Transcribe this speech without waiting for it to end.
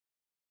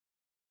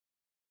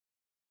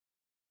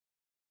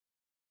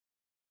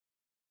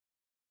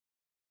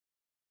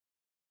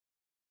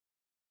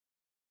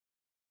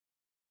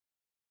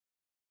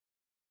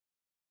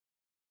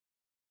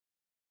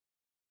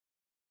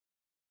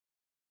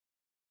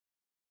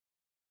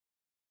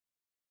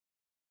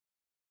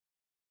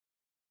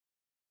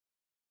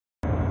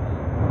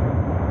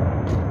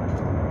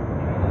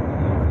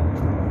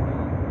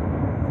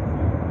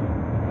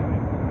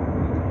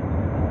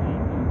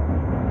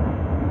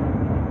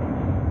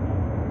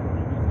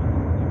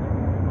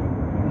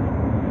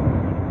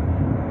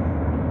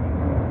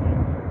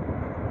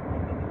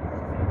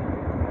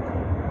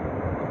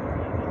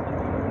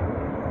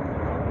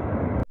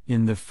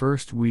In the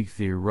first week,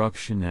 the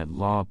eruption at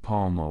La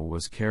Palma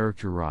was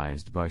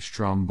characterized by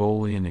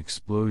strombolian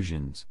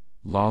explosions,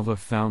 lava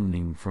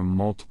fountaining from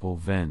multiple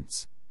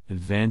vents,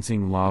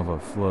 advancing lava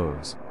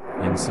flows,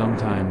 and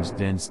sometimes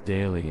dense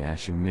daily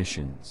ash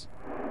emissions.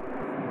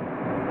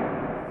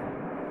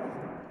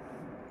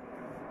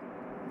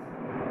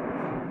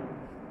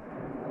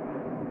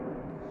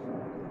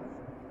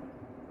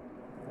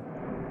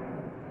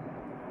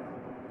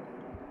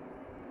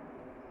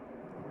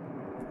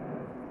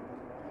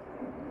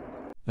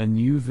 A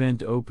new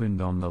vent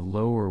opened on the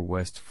lower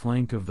west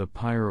flank of the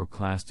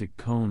pyroclastic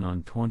cone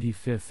on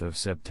 25th of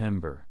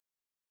September.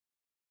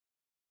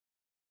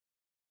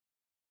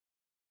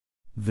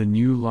 The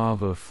new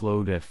lava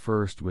flowed at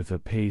first with a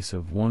pace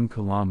of 1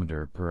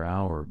 km per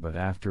hour, but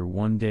after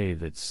one day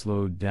that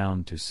slowed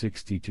down to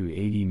 60 to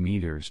 80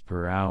 meters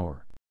per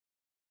hour.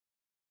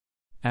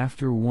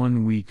 After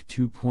 1 week,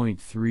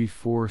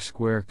 2.34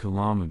 square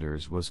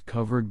kilometers was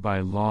covered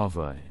by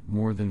lava,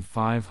 more than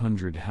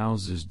 500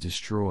 houses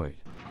destroyed.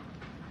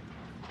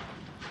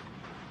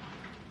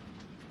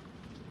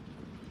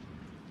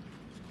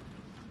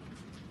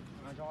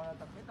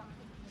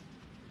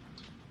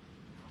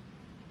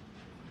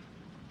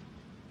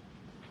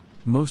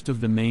 Most of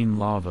the main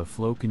lava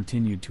flow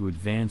continued to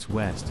advance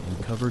west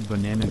and covered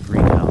banana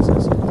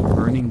greenhouses,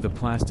 burning the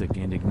plastic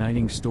and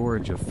igniting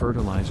storage of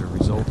fertilizer,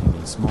 resulting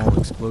in small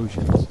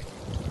explosions.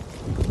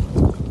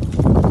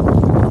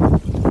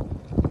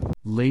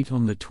 Late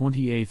on the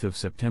 28th of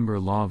September,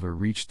 lava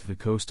reached the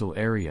coastal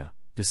area,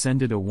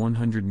 descended a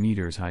 100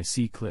 meters high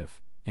sea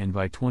cliff, and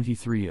by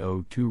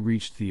 23:02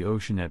 reached the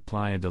ocean at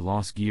Playa de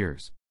los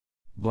Guiers.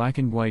 Black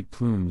and white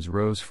plumes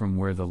rose from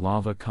where the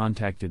lava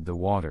contacted the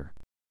water.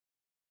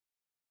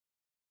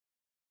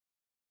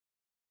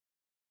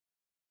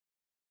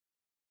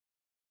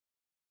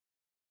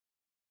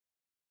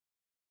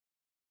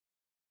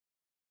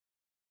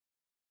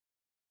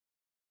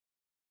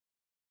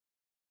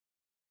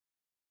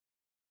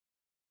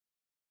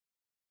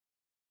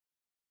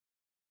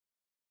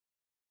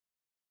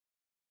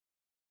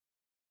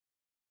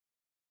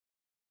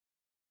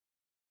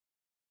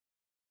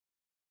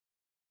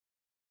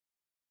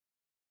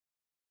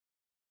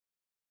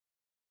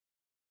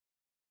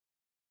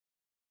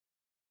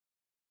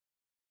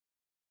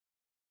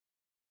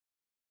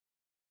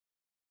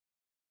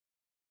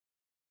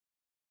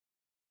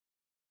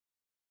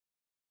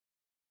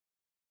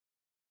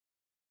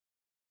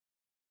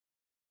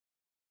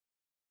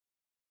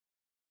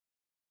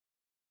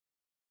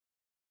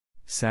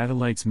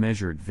 Satellites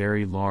measured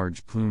very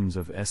large plumes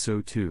of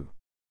SO2,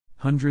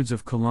 hundreds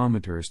of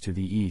kilometers to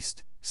the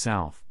east,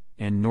 south,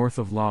 and north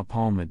of La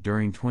Palma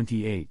during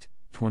 28,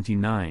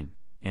 29,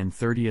 and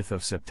 30th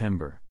of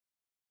September.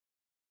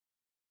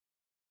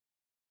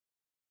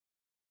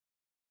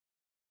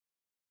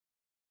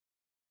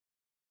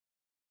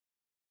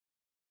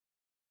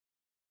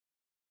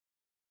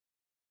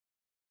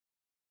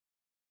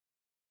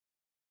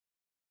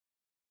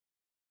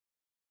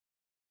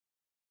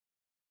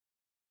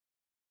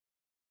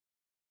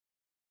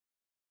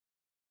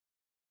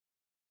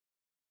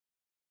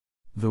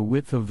 The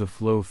width of the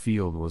flow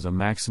field was a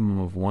maximum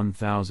of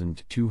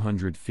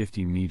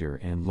 1,250 meter,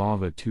 and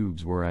lava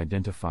tubes were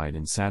identified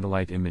in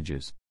satellite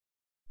images.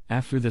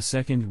 After the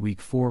second week,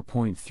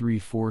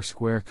 4.34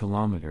 square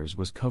kilometers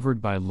was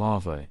covered by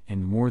lava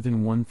and more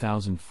than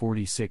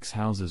 1,046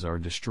 houses are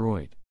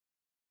destroyed.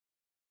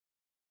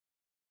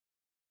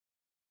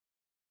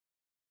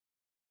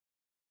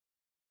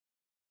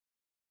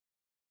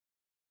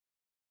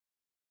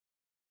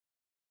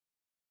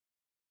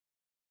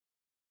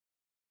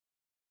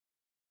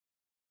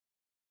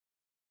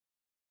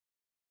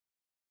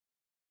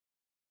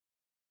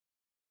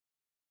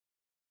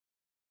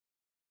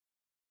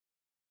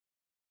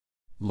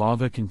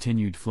 Lava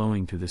continued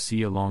flowing to the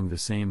sea along the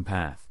same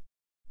path,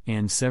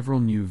 and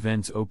several new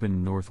vents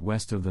opened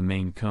northwest of the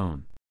main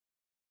cone.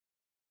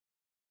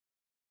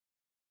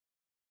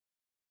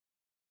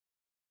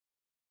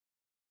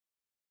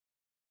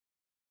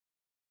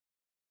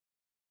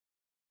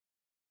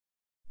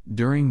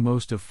 During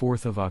most of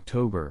 4th of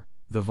October,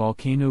 the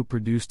volcano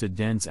produced a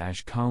dense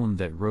ash column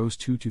that rose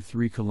 2 to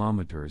 3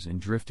 kilometers and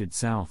drifted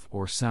south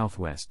or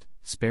southwest,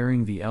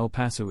 sparing the El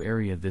Paso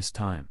area this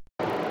time.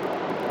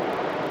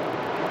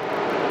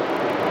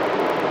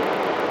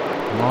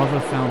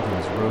 Lava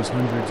fountains rose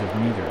hundreds of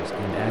meters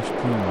and ash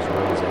plumes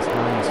rose as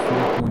high as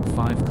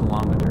 4.5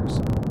 kilometers.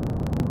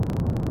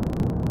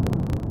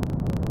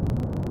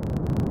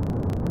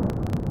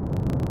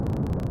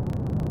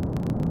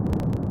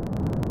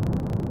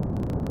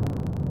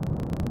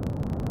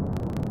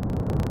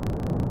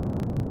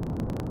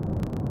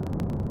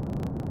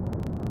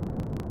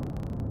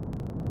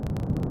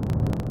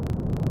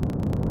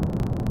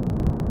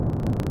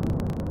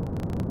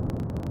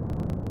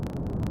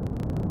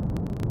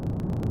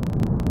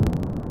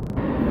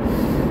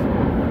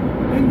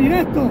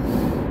 Directo,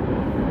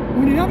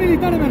 Unidad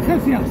Militar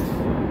Emergencias,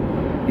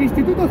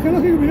 Instituto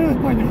Geológico y Minero de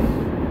España,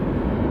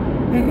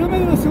 derrame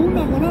de la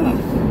segunda golada.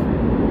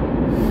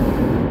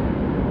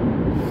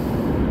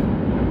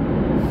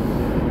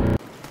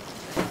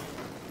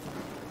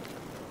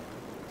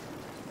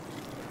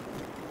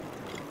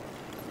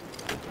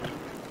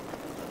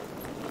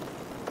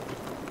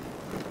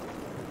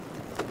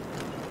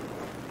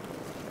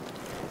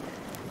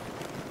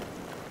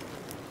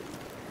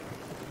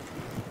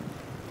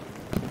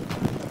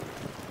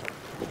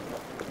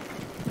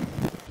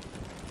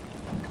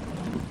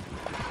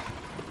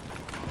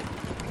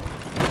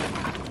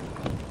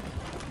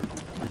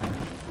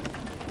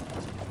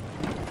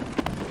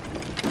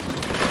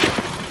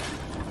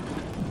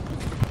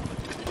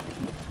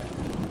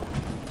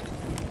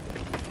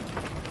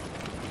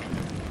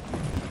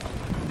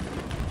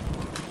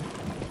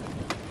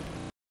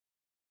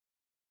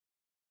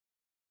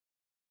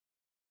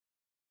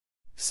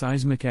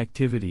 Seismic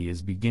activity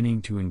is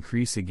beginning to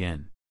increase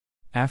again.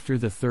 After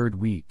the third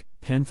week,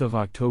 10th of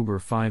October,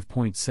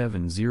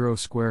 5.70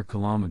 square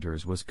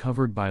kilometers was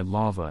covered by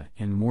lava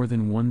and more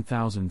than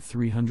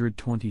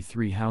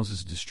 1,323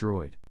 houses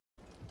destroyed.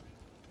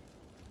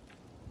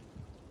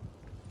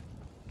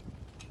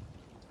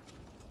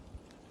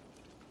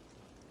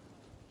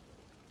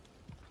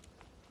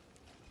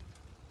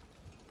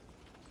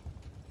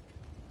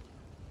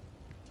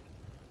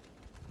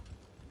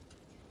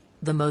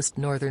 The most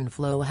northern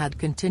flow had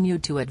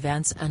continued to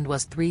advance and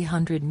was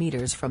 300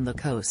 meters from the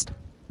coast.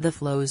 The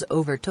flows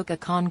overtook a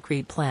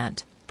concrete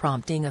plant,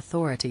 prompting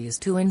authorities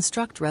to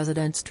instruct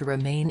residents to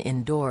remain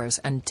indoors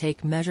and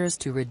take measures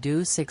to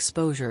reduce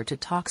exposure to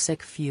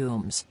toxic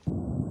fumes.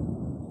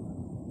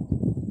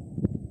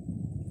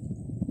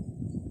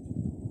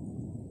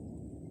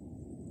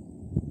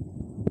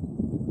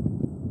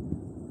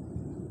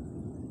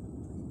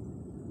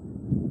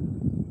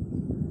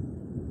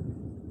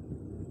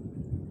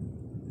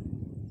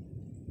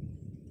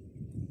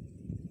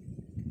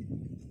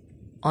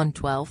 On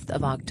 12th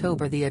of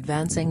October, the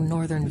advancing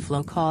northern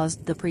flow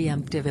caused the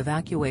preemptive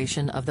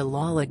evacuation of the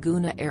La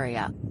Laguna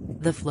area.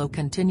 The flow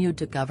continued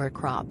to cover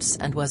crops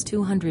and was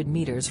 200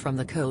 meters from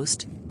the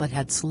coast, but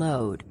had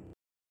slowed.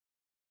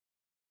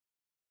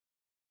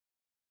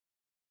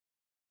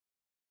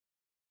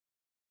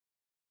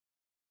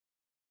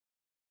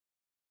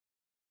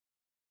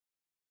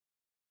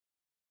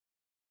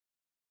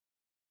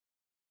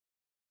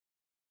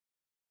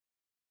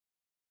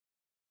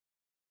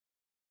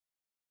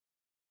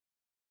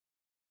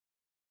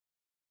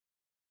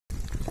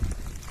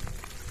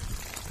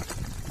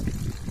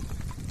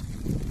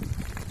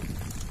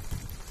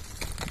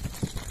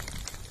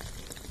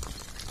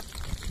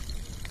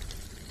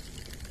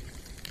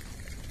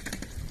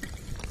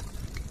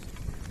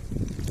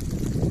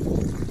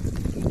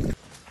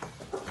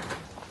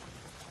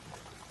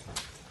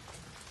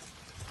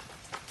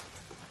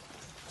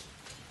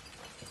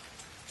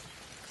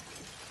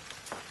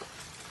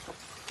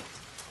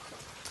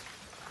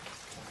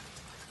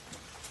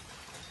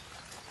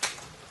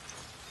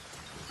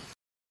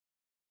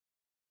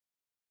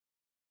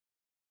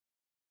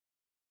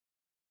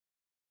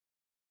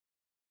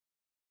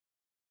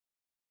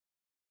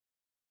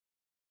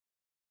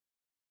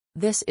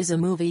 This is a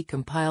movie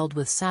compiled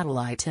with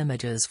satellite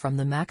images from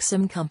the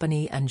Maxim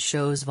company and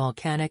shows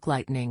volcanic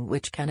lightning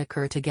which can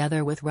occur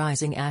together with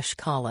rising ash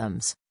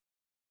columns.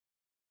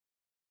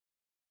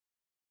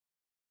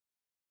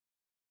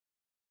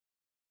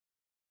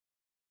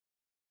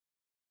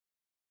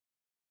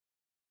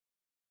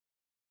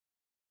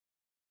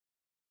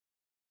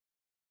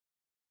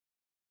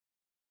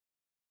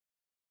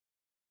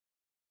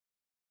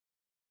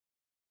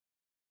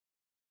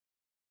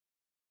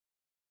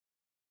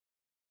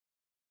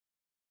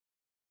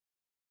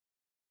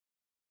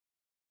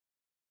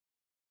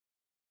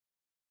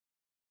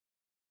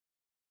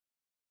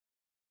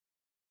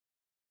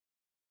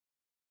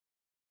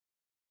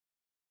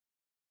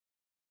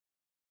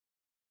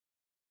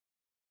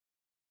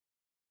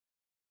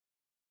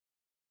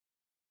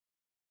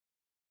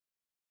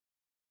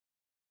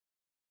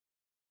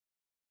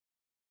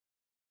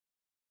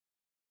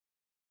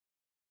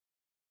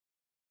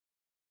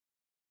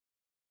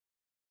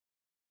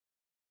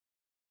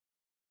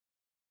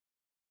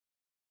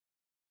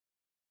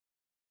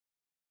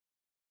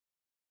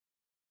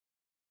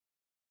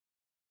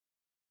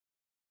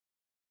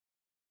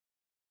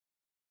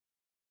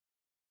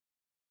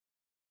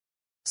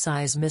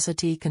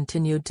 Seismicity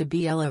continued to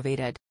be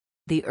elevated.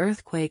 The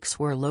earthquakes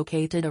were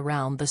located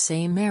around the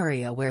same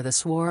area where the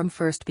swarm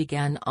first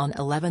began on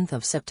 11th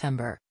of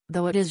September,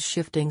 though it is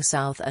shifting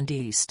south and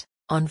east.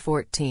 On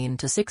 14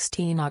 to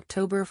 16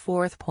 October,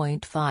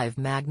 4.5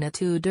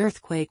 magnitude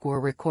earthquake were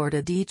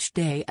recorded each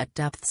day at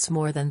depths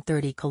more than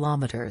 30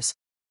 kilometers.